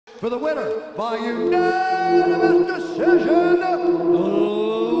for the winner by unanimous decision,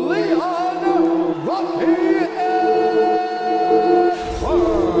 Leon Rocky Edwards.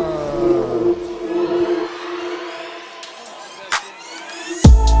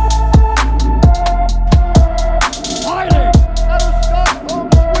 Fighting out of Stockholm,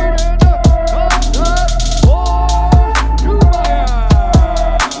 Sweden, KHAMZAT BORZ CHIMAEV.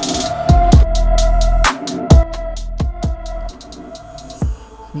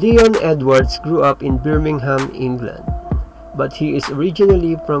 Leon Edwards grew up in Birmingham, England, but he is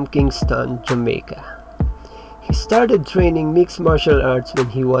originally from Kingston, Jamaica. He started training mixed martial arts when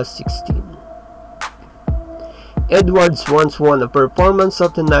he was 16. Edwards once won a performance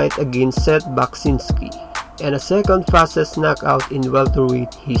of the night against Seth Baksinski and a second fastest knockout in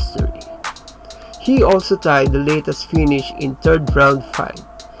welterweight history. He also tied the latest finish in third round fight,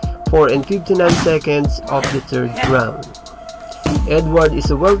 4 and 59 seconds of the third round. Edwards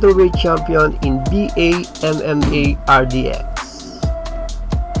is a welterweight champion in BA/MMA RDX.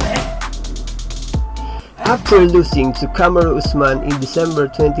 After losing to Kamaru Usman in December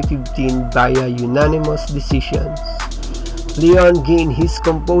 2015 via unanimous decisions, Leon gained his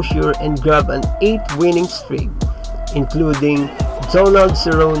composure and grabbed an 8-winning streak, including Donald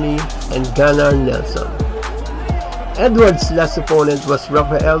Cerrone and Gunnar Nelson. Edwards' last opponent was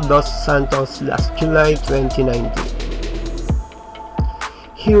Rafael dos Santos last July 2019.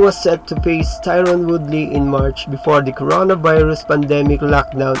 He was set to face Tyron Woodley in March before the coronavirus pandemic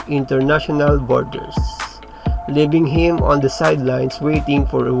locked down international borders, leaving him on the sidelines waiting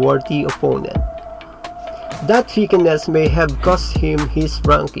for a worthy opponent. That fickleness may have cost him his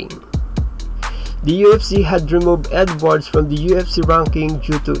ranking. The UFC had removed Edwards from the UFC ranking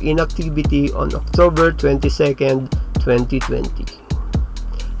due to inactivity on October 22, 2020.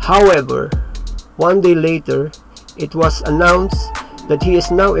 However, one day later, it was announced that he is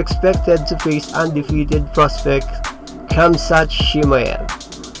now expected to face undefeated prospect KHAMZAT CHIMAEV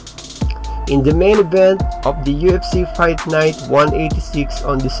in the main event of the UFC Fight Night 186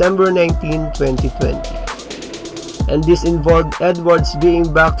 on December 19, 2020. And this involved Edwards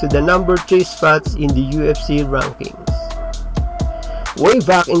being back to the number 3 spots in the UFC rankings. Way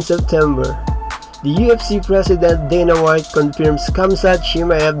back in September, the UFC President Dana White confirms KHAMZAT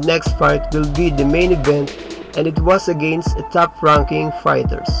CHIMAEV's next fight will be the main event, and it was against a top-ranking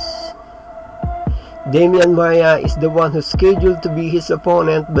fighters. Damian Maia is the one who's scheduled to be his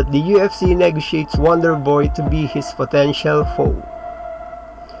opponent, but the UFC negotiates Wonderboy to be his potential foe.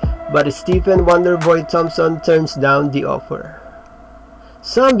 But Stephen Wonderboy Thompson turns down the offer.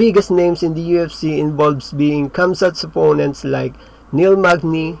 Some biggest names in the UFC involves being KHAMZAT's opponents like Neil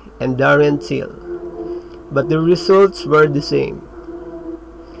Magny and Darren Till, but the results were the same.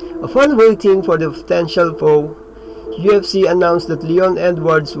 Upon waiting for the potential foe, UFC announced that Leon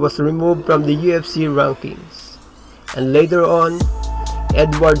Edwards was removed from the UFC rankings. And later on,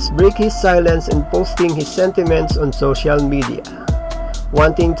 Edwards broke his silence and posting his sentiments on social media,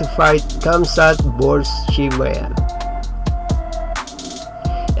 wanting to fight KHAMZAT BORZ CHIMAEV.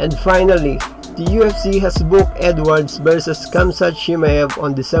 And finally, the UFC has booked Edwards vs KHAMZAT CHIMAEV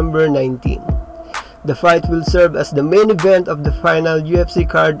on December 19. The fight will serve as the main event of the final UFC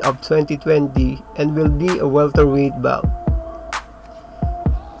card of 2020 and will be a welterweight bout.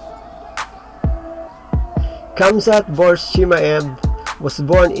 KHAMZAT BORZ CHIMAEV was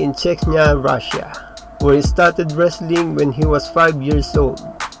born in Chechnya, Russia, where he started wrestling when he was 5 years old.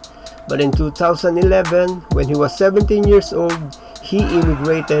 But in 2011, when he was 17 years old, he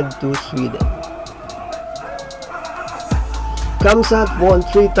immigrated to Sweden. KHAMZAT won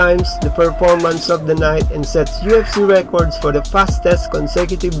 3 times the performance of the night and sets UFC records for the fastest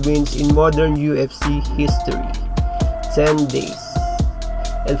consecutive wins in modern UFC history, 10 days.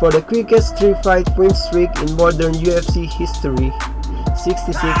 And for the quickest 3-fight win streak in modern UFC history,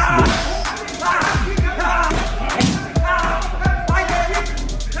 66 days.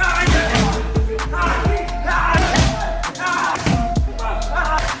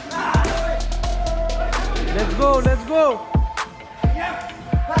 Let's go, let's go!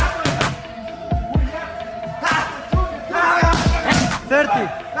 30.